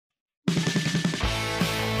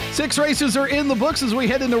6 races are in the books as we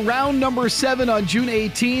head into round number 7 on June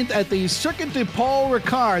 18th at the Circuit de Paul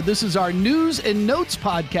Ricard. This is our News and Notes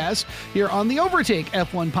podcast here on the Overtake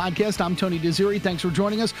F1 podcast. I'm Tony Desiri. Thanks for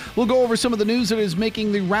joining us. We'll go over some of the news that is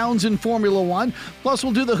making the rounds in Formula One. Plus,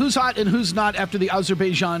 we'll do the who's hot and who's not after the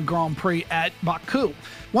Azerbaijan Grand Prix at Baku.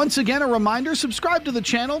 Once again, a reminder, subscribe to the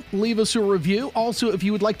channel, leave us a review. Also, if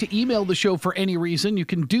you would like to email the show for any reason, you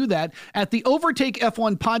can do that at the Overtake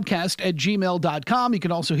F1 podcast at gmail.com. You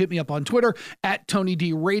can also hit me up on Twitter at Tony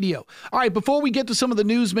D Radio. All right, before we get to some of the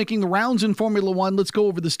news making the rounds in Formula One, let's go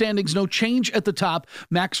over the standings. No change at the top.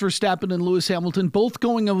 Max Verstappen and Lewis Hamilton both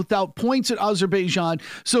going without points at Azerbaijan.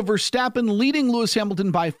 So Verstappen leading Lewis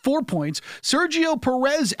Hamilton by 4 points. Sergio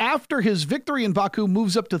Perez, after his victory in Baku,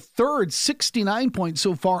 moves up to third, 69 points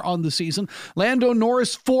so far on the season. Lando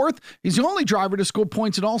Norris fourth. He's the only driver to score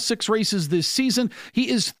points in all 6 races this season.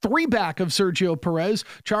 He is 3 back of Sergio Perez.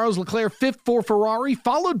 Charles Leclerc fifth for Ferrari,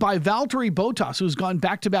 followed by Valtteri Bottas, who's gone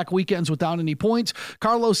back-to-back weekends without any points.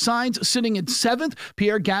 Carlos Sainz sitting in 7th.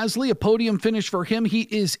 Pierre Gasly, a podium finish for him. He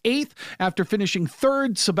is 8th after finishing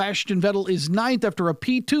 3rd. Sebastian Vettel is 9th after a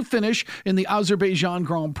P2 finish in the Azerbaijan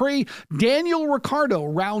Grand Prix. Daniel Ricciardo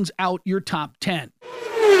rounds out your top 10.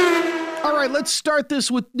 All right, let's start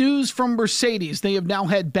this with news from Mercedes. They have now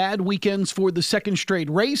had bad weekends for the second straight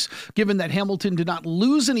race, given that Hamilton did not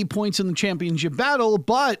lose any points in the championship battle,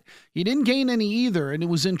 but he didn't gain any either, and it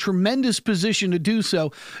was in tremendous position to do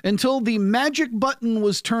so until the magic button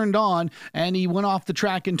was turned on, and he went off the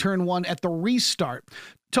track in turn 1 at the restart.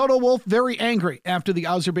 Toto Wolff very angry after the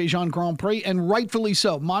Azerbaijan Grand Prix, and rightfully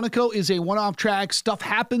so. Monaco is a one-off track. Stuff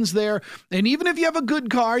happens there. And even if you have a good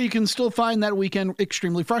car, you can still find that weekend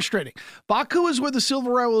extremely frustrating. Baku is where the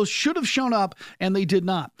Silver Arrows should have shown up, and they did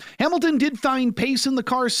not. Hamilton did find pace in the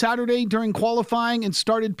car Saturday during qualifying and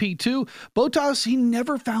started P2. Bottas, he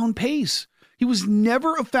never found pace. He was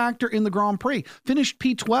never a factor in the Grand Prix. Finished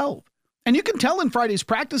P12. And you can tell in Friday's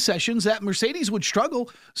practice sessions that Mercedes would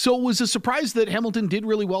struggle, so it was a surprise that Hamilton did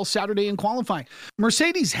really well Saturday in qualifying.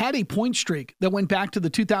 Mercedes had a point streak that went back to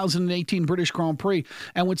the 2018 British Grand Prix,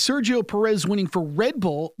 and with Sergio Perez winning for Red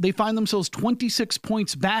Bull, they find themselves 26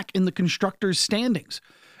 points back in the constructors' standings.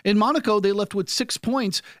 In Monaco, they left with 6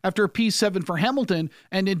 points after a P7 for Hamilton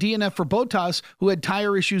and a DNF for Bottas, who had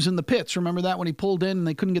tire issues in the pits. Remember that when he pulled in and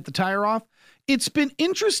they couldn't get the tire off? It's been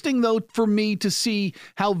interesting, though, for me to see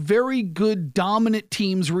how very good dominant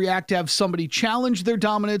teams react to have somebody challenge their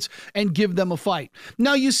dominance and give them a fight.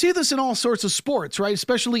 Now, you see this in all sorts of sports, right?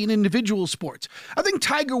 Especially in individual sports. I think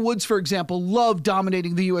Tiger Woods, for example, loved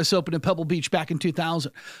dominating the U.S. Open at Pebble Beach back in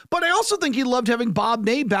 2000. But I also think he loved having Bob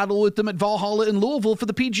May battle with them at Valhalla in Louisville for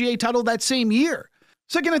the PGA title that same year.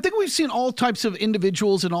 Second, I think we've seen all types of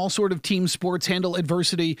individuals in all sort of team sports handle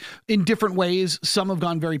adversity in different ways. Some have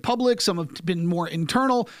gone very public, some have been more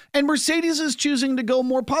internal, and Mercedes is choosing to go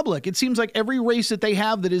more public. It seems like every race that they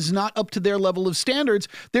have that is not up to their level of standards,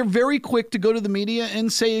 they're very quick to go to the media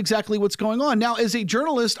and say exactly what's going on. Now, as a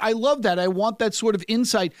journalist, I love that. I want that sort of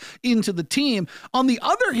insight into the team. On the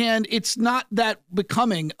other hand, it's not that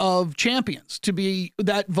becoming of champions to be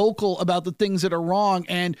that vocal about the things that are wrong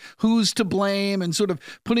and who's to blame and sort of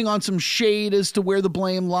putting on some shade as to where the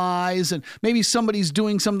blame lies, and maybe somebody's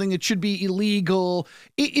doing something that should be illegal.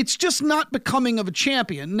 It's just not becoming of a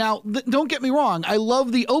champion. Now, don't get me wrong. I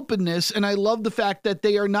love the openness, and I love the fact that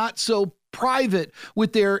they are not so private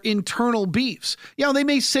with their internal beefs. You know, they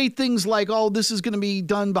may say things like, oh, this is going to be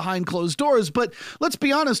done behind closed doors, but let's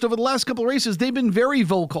be honest, over the last couple of races, they've been very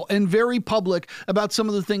vocal and very public about some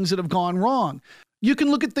of the things that have gone wrong. You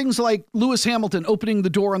can look at things like Lewis Hamilton opening the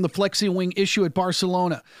door on the flexi wing issue at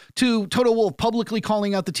Barcelona, to Toto Wolff publicly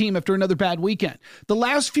calling out the team after another bad weekend. The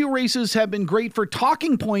last few races have been great for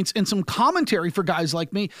talking points and some commentary for guys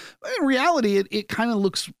like me. But in reality, it kind of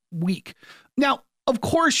looks weak. Now, of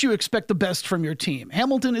course you expect the best from your team.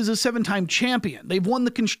 Hamilton is a 7-time champion. They've won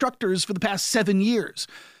the constructors for the past 7 years.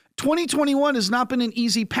 2021 has not been an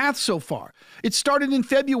easy path so far. It started in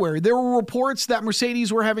February. There were reports that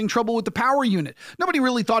Mercedes were having trouble with the power unit. Nobody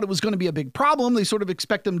really thought it was going to be a big problem. They sort of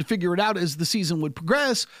expect them to figure it out as the season would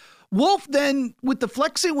progress. Wolff then, with the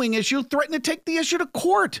flexi wing issue, threatened to take the issue to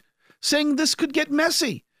court, saying this could get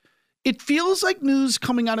messy. It feels like news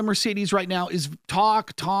coming out of Mercedes right now is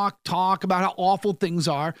talk about how awful things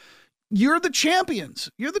are. You're the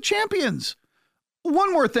champions. You're the champions.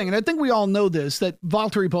 One more thing, and I think we all know this, that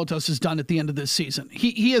Valtteri Bottas is done at the end of this season.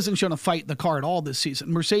 He hasn't shown a fight in the car at all this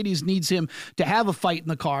season. Mercedes needs him to have a fight in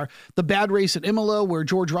the car. The bad race at Imola where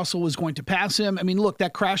George Russell was going to pass him. I mean, look,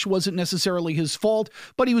 that crash wasn't necessarily his fault,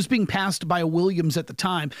 but he was being passed by a Williams at the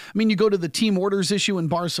time. I mean, you go to the team orders issue in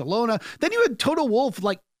Barcelona. Then you had Toto Wolff,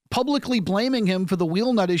 like, publicly blaming him for the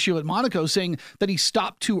wheel nut issue at Monaco, saying that he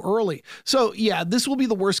stopped too early. So yeah, this will be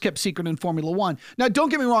the worst kept secret in Formula One. Now, don't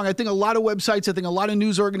get me wrong. I think a lot of websites, I think a lot of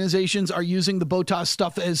news organizations are using the Bottas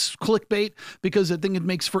stuff as clickbait because I think it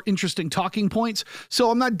makes for interesting talking points.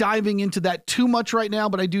 So I'm not diving into that too much right now,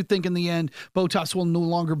 but I do think in the end, Bottas will no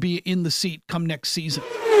longer be in the seat come next season.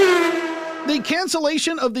 The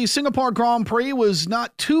cancellation of the Singapore Grand Prix was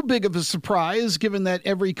not too big of a surprise, given that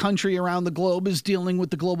every country around the globe is dealing with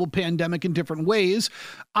the global pandemic in different ways.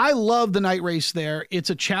 I love the night race there. It's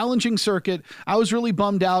a challenging circuit. I was really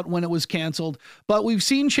bummed out when it was canceled, but we've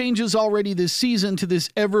seen changes already this season to this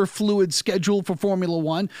ever-fluid schedule for Formula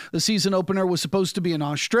One. The season opener was supposed to be in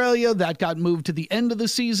Australia. That got moved to the end of the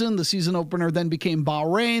season. The season opener then became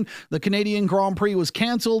Bahrain. The Canadian Grand Prix was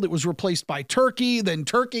canceled. It was replaced by Turkey. Then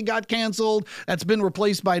Turkey got canceled. That's been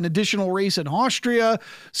replaced by an additional race in Austria.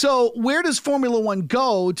 So where does Formula One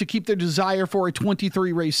go to keep their desire for a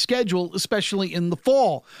 23-race schedule, especially in the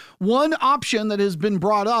fall? One option that has been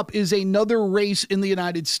brought up is another race in the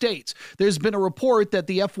United States. There's been a report that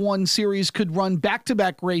the F1 series could run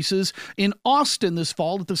back-to-back races in Austin this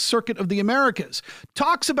fall at the Circuit of the Americas.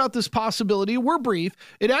 Talks about this possibility were brief.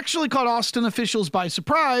 It actually caught Austin officials by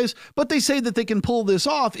surprise, but they say that they can pull this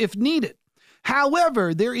off if needed.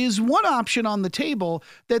 However, there is one option on the table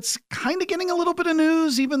that's kind of getting a little bit of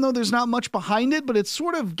news, even though there's not much behind it, but it's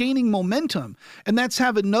sort of gaining momentum. And that's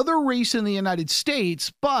have another race in the United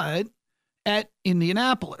States, but at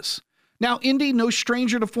Indianapolis. Now, Indy, no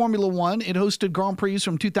stranger to Formula One. It hosted Grand Prix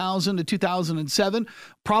from 2000 to 2007.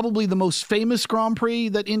 Probably the most famous Grand Prix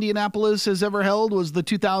that Indianapolis has ever held was the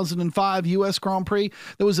 2005 U.S. Grand Prix.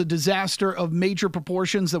 There was a disaster of major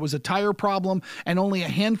proportions. There was a tire problem, and only a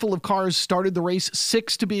handful of cars started the race,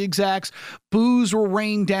 6 to be exact. Boos were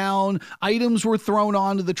rained down. Items were thrown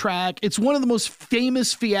onto the track. It's one of the most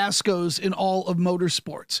famous fiascos in all of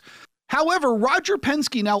motorsports. However, Roger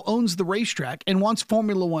Penske now owns the racetrack and wants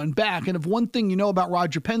Formula One back. And if one thing you know about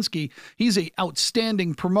Roger Penske, he's an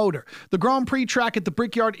outstanding promoter. The Grand Prix track at the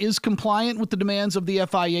Brickyard is compliant with the demands of the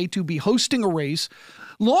FIA to be hosting a race.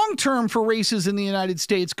 Long-term for races in the United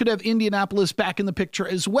States could have Indianapolis back in the picture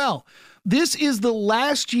as well. This is the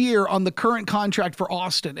last year on the current contract for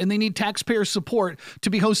Austin, and they need taxpayer support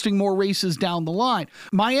to be hosting more races down the line.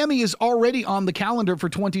 Miami is already on the calendar for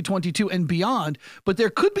 2022 and beyond, but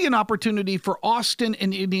there could be an opportunity for Austin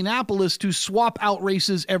and Indianapolis to swap out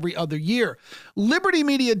races every other year. Liberty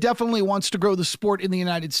Media definitely wants to grow the sport in the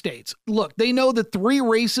United States. Look, they know that 3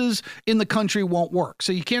 races in the country won't work,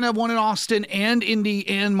 so you can't have one in Austin and Indy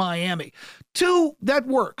and Miami. 2, that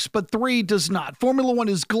works, but 3 does not. Formula One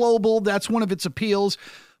is global. That's one of its appeals.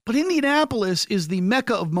 But Indianapolis is the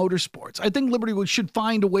mecca of motorsports. I think Liberty should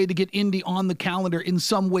find a way to get Indy on the calendar in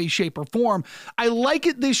some way, shape, or form. I like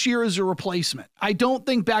it this year as a replacement. I don't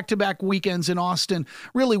think back-to-back weekends in Austin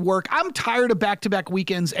really work. I'm tired of back-to-back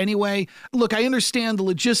weekends anyway. Look, I understand the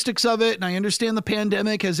logistics of it, and I understand the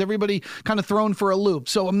pandemic has everybody kind of thrown for a loop.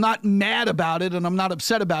 So I'm not mad about it, and I'm not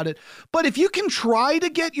upset about it. But if you can try to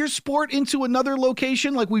get your sport into another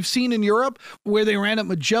location, like we've seen in Europe, where they ran at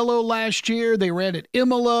Mugello last year, they ran at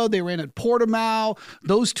Imola, they ran at Portimao.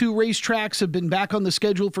 Those 2 racetracks have been back on the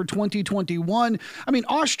schedule for 2021. I mean,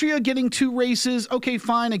 Austria getting 2 races, okay,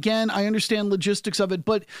 fine. Again, I understand logistics of it.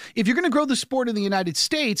 But if you're going to grow the sport in the United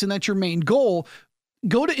States and that's your main goal,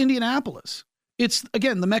 go to Indianapolis. It's,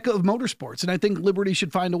 again, the mecca of motorsports, and I think Liberty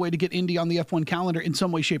should find a way to get Indy on the F1 calendar in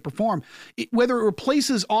some way, shape, or form. Whether it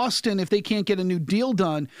replaces Austin if they can't get a new deal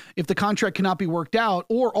done, if the contract cannot be worked out,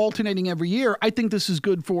 or alternating every year, I think this is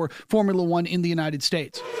good for Formula One in the United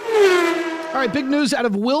States. All right, big news out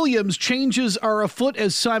of Williams. Changes are afoot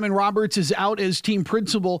as Simon Roberts is out as team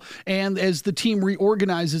principal, and as the team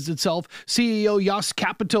reorganizes itself, CEO Jos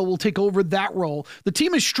Capito will take over that role. The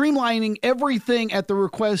team is streamlining everything at the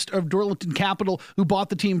request of Dorlington Capital, who bought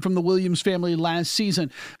the team from the Williams family last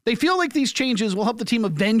season. They feel like these changes will help the team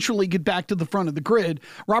eventually get back to the front of the grid.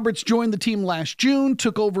 Roberts joined the team last June,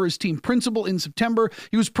 took over as team principal in September.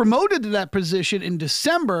 He was promoted to that position in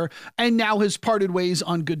December, and now has parted ways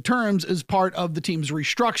on good terms as part of the team's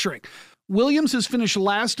restructuring. Williams has finished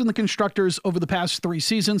last in the constructors over the past 3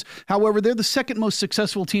 seasons. However, they're the second most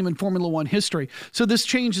successful team in Formula One history. So this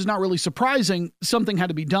change is not really surprising. Something had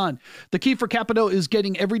to be done. The key for Capito is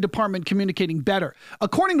getting every department communicating better.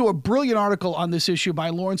 According to a brilliant article on this issue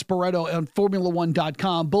by Lawrence Barretto on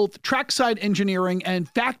Formula1.com, both trackside engineering and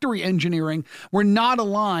factory engineering were not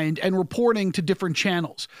aligned and reporting to different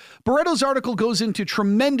channels. Barretto's article goes into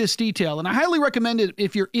tremendous detail, and I highly recommend it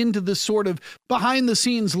if you're into this sort of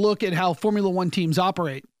behind-the-scenes look at how Formula One teams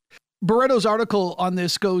operate. Barretto's article on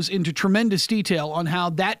this goes into tremendous detail on how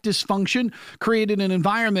that dysfunction created an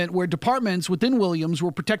environment where departments within Williams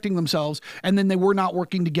were protecting themselves, and then they were not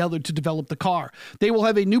working together to develop the car. They will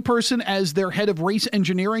have a new person as their head of race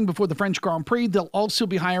engineering before the French Grand Prix. They'll also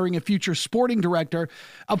be hiring a future sporting director.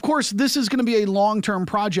 Of course, this is going to be a long-term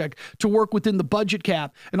project to work within the budget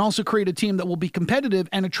cap and also create a team that will be competitive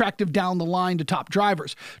and attractive down the line to top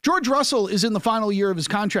drivers. George Russell is in the final year of his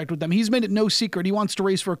contract with them. He's made it no secret he wants to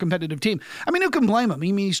race for a competitive team. I mean, who can blame him? I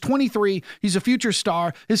mean, he's 23. He's a future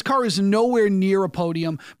star. His car is nowhere near a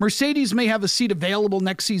podium. Mercedes may have a seat available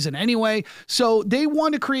next season anyway. So they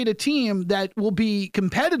want to create a team that will be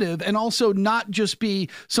competitive and also not just be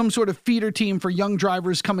some sort of feeder team for young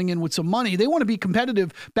drivers coming in with some money. They want to be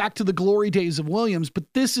competitive back to the glory days of Williams. But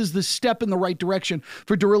this is the step in the right direction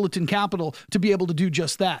for Dorilton Capital to be able to do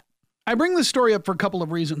just that. I bring this story up for a couple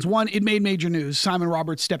of reasons. One, it made major news. Simon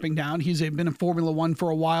Roberts stepping down. He's been in Formula One for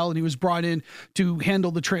a while, and he was brought in to handle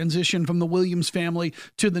the transition from the Williams family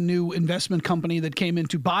to the new investment company that came in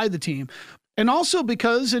to buy the team. And also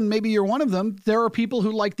because, and maybe you're one of them, there are people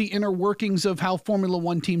who like the inner workings of how Formula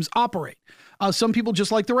One teams operate. Some people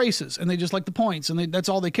just like the races and they just like the points and that's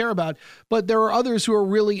all they care about. But there are others who are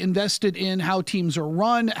really invested in how teams are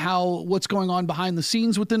run, what's going on behind the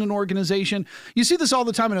scenes within an organization. You see this all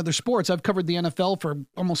the time in other sports. I've covered the NFL for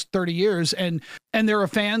almost 30 years and there are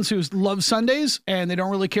fans who love Sundays and they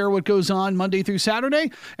don't really care what goes on Monday through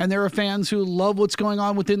Saturday. And there are fans who love what's going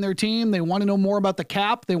on within their team. They want to know more about the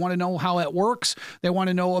cap. They want to know how it works. They want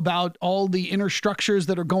to know about all the inner structures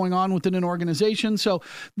that are going on within an organization. So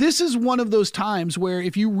this is one of those times where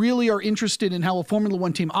if you really are interested in how a Formula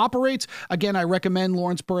One team operates, again, I recommend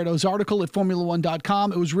Lawrence Barretto's article at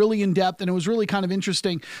Formula1.com. It was really in depth and it was really kind of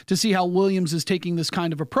interesting to see how Williams is taking this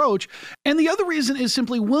kind of approach. And the other reason is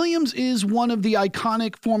simply Williams is one of the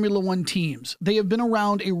iconic Formula One teams. They have been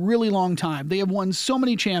around a really long time. They have won so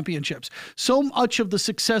many championships. So much of the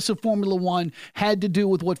success of Formula One had to do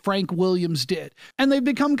with what Frank Williams did. And they've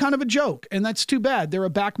become kind of a joke. And that's too bad. They're a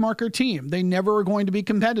backmarker team. They never are going to be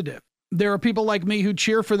competitive. There are people like me who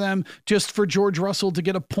cheer for them just for George Russell to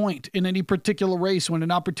get a point in any particular race when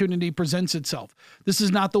an opportunity presents itself. This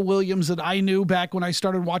is not the Williams that I knew back when I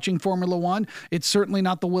started watching Formula One. It's certainly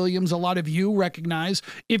not the Williams a lot of you recognize.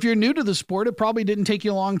 If you're new to the sport, it probably didn't take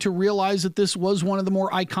you long to realize that this was one of the more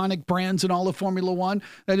iconic brands in all of Formula One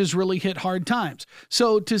that has really hit hard times.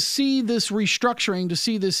 So to see this restructuring, to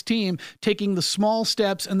see this team taking the small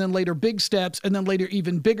steps and then later big steps and then later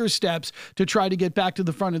even bigger steps to try to get back to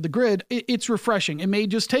the front of the grid, it's refreshing. It may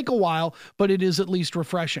just take a while, but it is at least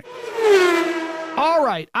refreshing. All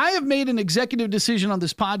right. I have made an executive decision on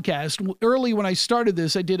this podcast. Early when I started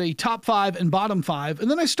this, I did a top 5 and bottom 5.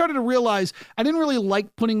 And then I started to realize I didn't really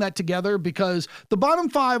like putting that together because the bottom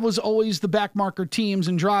 5 was always the backmarker teams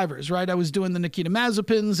and drivers, right? I was doing the Nikita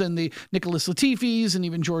Mazepins and the Nicholas Latifis and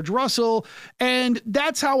even George Russell. And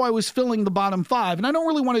that's how I was filling the bottom 5. And I don't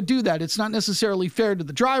really want to do that. It's not necessarily fair to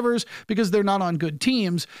the drivers because they're not on good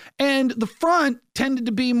teams. And the front tended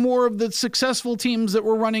to be more of the successful teams that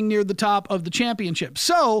were running near the top of the championship.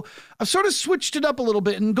 So I've sort of switched it up a little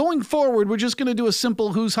bit, and going forward, we're just going to do a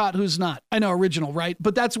simple who's hot, who's not. I know, original, right?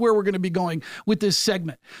 But that's where we're going to be going with this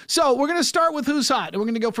segment. So we're going to start with who's hot, and we're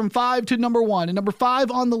going to go from 5 to number 1. And number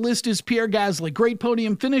 5 on the list is Pierre Gasly. Great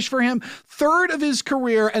podium finish for him. 3rd of his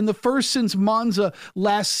career and the first since Monza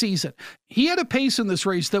last season. He had a pace in this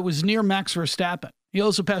race that was near Max Verstappen. He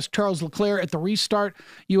also passed Charles Leclerc at the restart.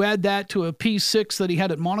 You add that to a P6 that he had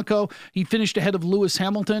at Monaco. He finished ahead of Lewis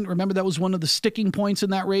Hamilton. Remember, that was one of the sticking points in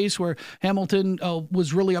that race where Hamilton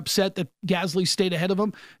was really upset that Gasly stayed ahead of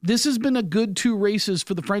him. This has been a good 2 races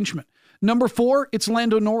for the Frenchman. Number 4, it's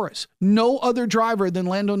Lando Norris. No other driver than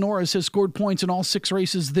Lando Norris has scored points in all 6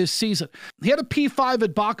 races this season. He had a P5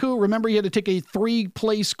 at Baku. Remember, he had to take a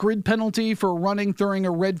 3-place grid penalty for running during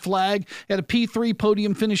a red flag. He had a P3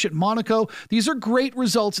 podium finish at Monaco. These are great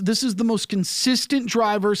results. This is the most consistent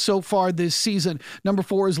driver so far this season. Number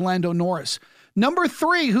 4 is Lando Norris. Number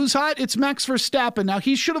 3, who's hot? It's Max Verstappen. Now,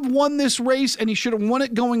 he should have won this race, and he should have won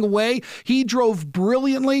it going away. He drove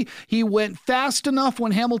brilliantly. He went fast enough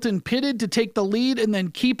when Hamilton pitted to take the lead and then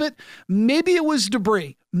keep it. Maybe it was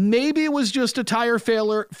debris. Maybe it was just a tire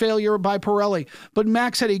failure by Pirelli, but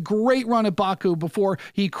Max had a great run at Baku before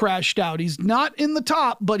he crashed out. He's not in the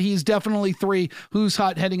top, but he's definitely 3 who's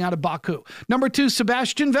hot heading out of Baku. Number 2,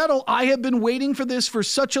 Sebastian Vettel. I have been waiting for this for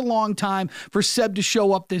such a long time for Seb to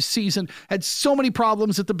show up this season. Had so many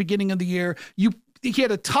problems at the beginning of the year. He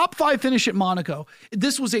had a top 5 finish at Monaco.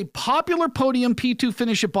 This was a popular podium P2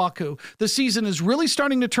 finish at Baku. The season is really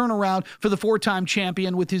starting to turn around for the 4-time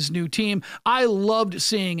champion with his new team. I loved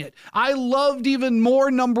seeing it. I loved even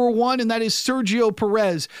more number 1, and that is Sergio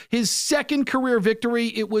Perez. His second career victory.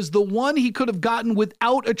 It was the one he could have gotten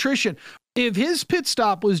without attrition. If his pit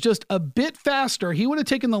stop was just a bit faster, he would have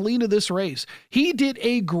taken the lead of this race. He did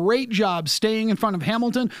a great job staying in front of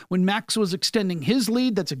Hamilton when Max was extending his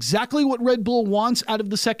lead. That's exactly what Red Bull wants out of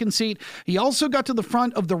the second seat. He also got to the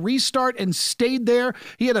front of the restart and stayed there.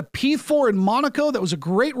 He had a P4 in Monaco. That was a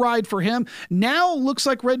great ride for him. Now looks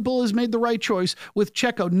like Red Bull has made the right choice with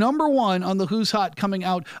Checo number 1 on the Who's Hot coming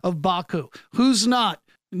out of Baku. Who's not?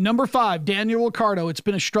 Number 5, Daniel Ricciardo. It's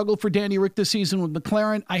been a struggle for Danny Rick this season with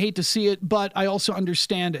McLaren. I hate to see it, but I also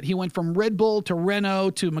understand it. He went from Red Bull to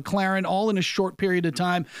Renault to McLaren all in a short period of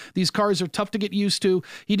time. These cars are tough to get used to.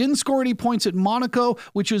 He didn't score any points at Monaco,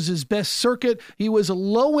 which was his best circuit. He was a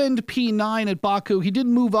low-end P9 at Baku. He did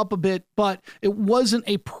move up a bit, but it wasn't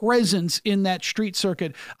a presence in that street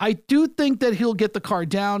circuit. I do think that he'll get the car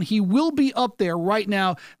down. He will be up there right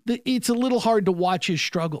now. It's a little hard to watch his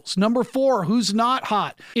struggles. Number 4, who's not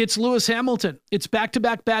hot? It's Lewis Hamilton. It's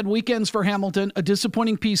back-to-back bad weekends for Hamilton, a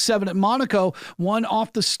disappointing P7 at Monaco, one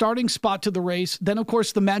off the starting spot to the race. Then, of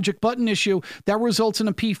course, the magic button issue that results in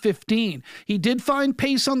a P15. He did find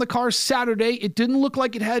pace on the car Saturday. It didn't look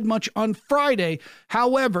like it had much on Friday.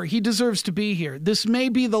 However, he deserves to be here. This may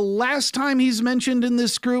be the last time he's mentioned in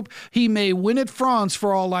this group. He may win at France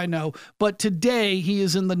for all I know, but today he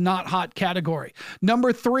is in the not hot category.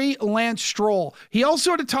 Number 3, Lance Stroll. He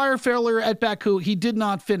also had a tire failure at Baku. He did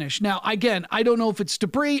not finish. Now, again, I don't know if it's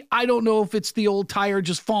debris. I don't know if it's the old tire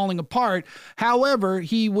just falling apart. However,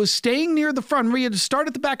 he was staying near the front. He had to start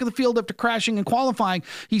at the back of the field after crashing and qualifying.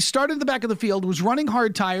 He started at the back of the field, was running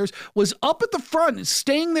hard tires, was up at the front,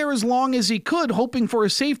 staying there as long as he could, hoping for a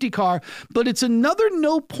safety car. But it's another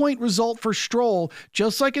no-point result for Stroll.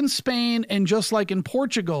 Just like in Spain and just like in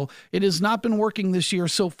Portugal, it has not been working this year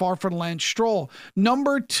so far for Lance Stroll.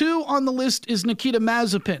 Number 2 on the list is Nikita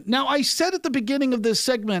Mazepin. Now, I said at the beginning of this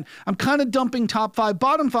segment, I'm kind of dumping top 5,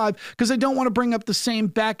 bottom 5, because I don't want to bring up the same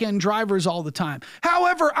back-end drivers all the time.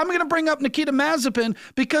 However, I'm going to bring up Nikita Mazepin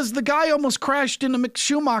because the guy almost crashed into Mick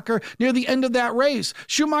Schumacher near the end of that race.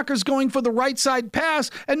 Schumacher's going for the right side pass,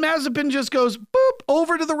 and Mazepin just goes, boop,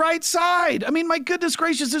 over to the right side. I mean, my goodness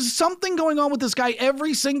gracious, there's something going on with this guy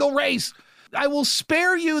every single race. I will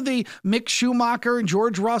spare you the Mick Schumacher and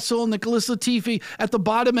George Russell and Nicholas Latifi at the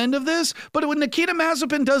bottom end of this, but when Nikita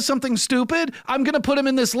Mazepin does something stupid, I'm going to put him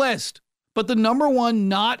in this list. But the number 1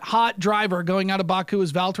 not hot driver going out of Baku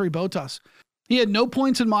is Valtteri Bottas. He had no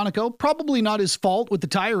points in Monaco, probably not his fault with the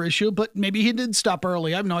tire issue, but maybe he did stop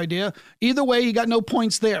early. I have no idea. Either way, he got no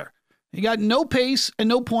points there. He got no pace and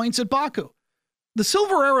no points at Baku. The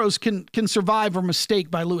silver arrows can survive a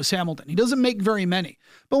mistake by Lewis Hamilton. He doesn't make very many.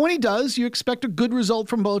 But when he does, you expect a good result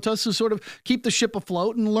from Bottas to sort of keep the ship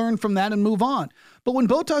afloat and learn from that and move on. But when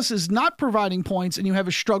Bottas is not providing points and you have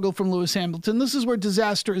a struggle from Lewis Hamilton, this is where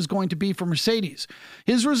disaster is going to be for Mercedes.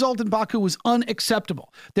 His result in Baku was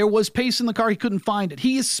unacceptable. There was pace in the car. He couldn't find it.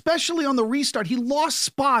 He, especially on the restart, he lost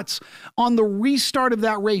spots on the restart of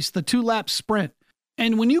that race, the 2-lap sprint.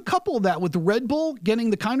 And when you couple that with Red Bull getting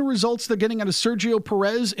the kind of results they're getting out of Sergio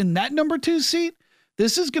Perez in that number 2 seat,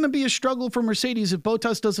 this is going to be a struggle for Mercedes if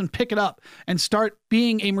Bottas doesn't pick it up and start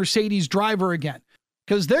being a Mercedes driver again.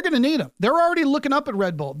 Because they're going to need him. They're already looking up at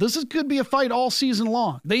Red Bull. This could be a fight all season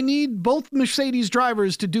long. They need both Mercedes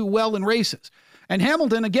drivers to do well in races. And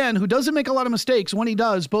Hamilton, again, who doesn't make a lot of mistakes, when he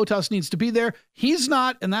does, Bottas needs to be there. He's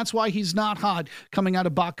not, and that's why he's not hot coming out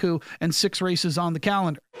of Baku and 6 races on the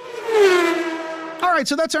calendar. All right,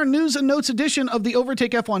 so that's our news and notes edition of the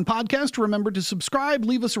Overtake F1 podcast. Remember to subscribe,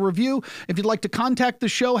 leave us a review. If you'd like to contact the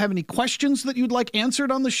show, have any questions that you'd like answered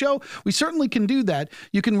on the show, we certainly can do that.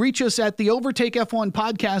 You can reach us at the Overtake F1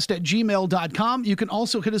 podcast at gmail.com. You can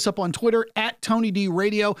also hit us up on Twitter at Tony D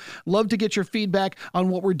Radio. Love to get your feedback on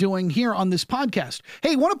what we're doing here on this podcast.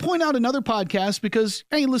 Hey, want to point out another podcast because,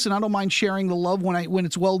 hey, listen, I don't mind sharing the love when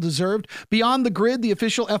it's well deserved. Beyond the Grid, the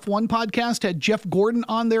official F1 podcast, had Jeff Gordon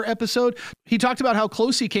on their episode. He talked about how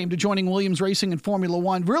close he came to joining Williams Racing in Formula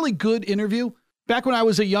One. Really good interview. Back when I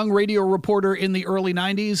was a young radio reporter in the early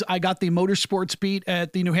 90s, I got the motorsports beat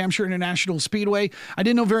at the New Hampshire International Speedway. I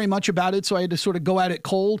didn't know very much about it, so I had to sort of go at it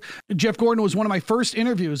cold. Jeff Gordon was one of my first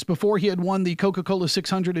interviews before he had won the Coca-Cola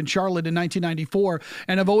 600 in Charlotte in 1994,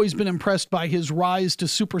 and I've always been impressed by his rise to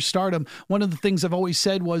superstardom. One of the things I've always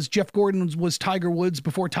said was Jeff Gordon was Tiger Woods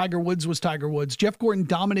before Tiger Woods was Tiger Woods. Jeff Gordon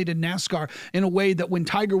dominated NASCAR in a way that when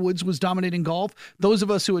Tiger Woods was dominating golf, those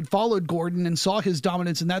of us who had followed Gordon and saw his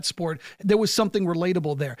dominance in that sport, there was something something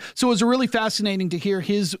relatable there. So it was really fascinating to hear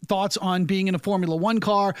his thoughts on being in a Formula One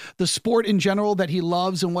car, the sport in general that he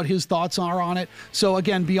loves, and what his thoughts are on it. So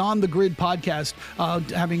again, Beyond the Grid podcast,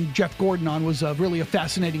 having Jeff Gordon on was really a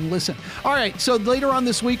fascinating listen. All right, so later on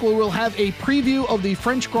this week, we will have a preview of the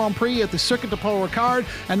French Grand Prix at the Circuit de Paul Ricard,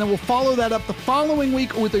 and then we'll follow that up the following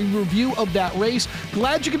week with a review of that race.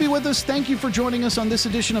 Glad you could be with us. Thank you for joining us on this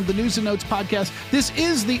edition of the News and Notes podcast. This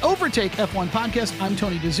is the Overtake F1 podcast. I'm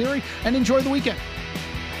Tony Desiri, and enjoy the weekend.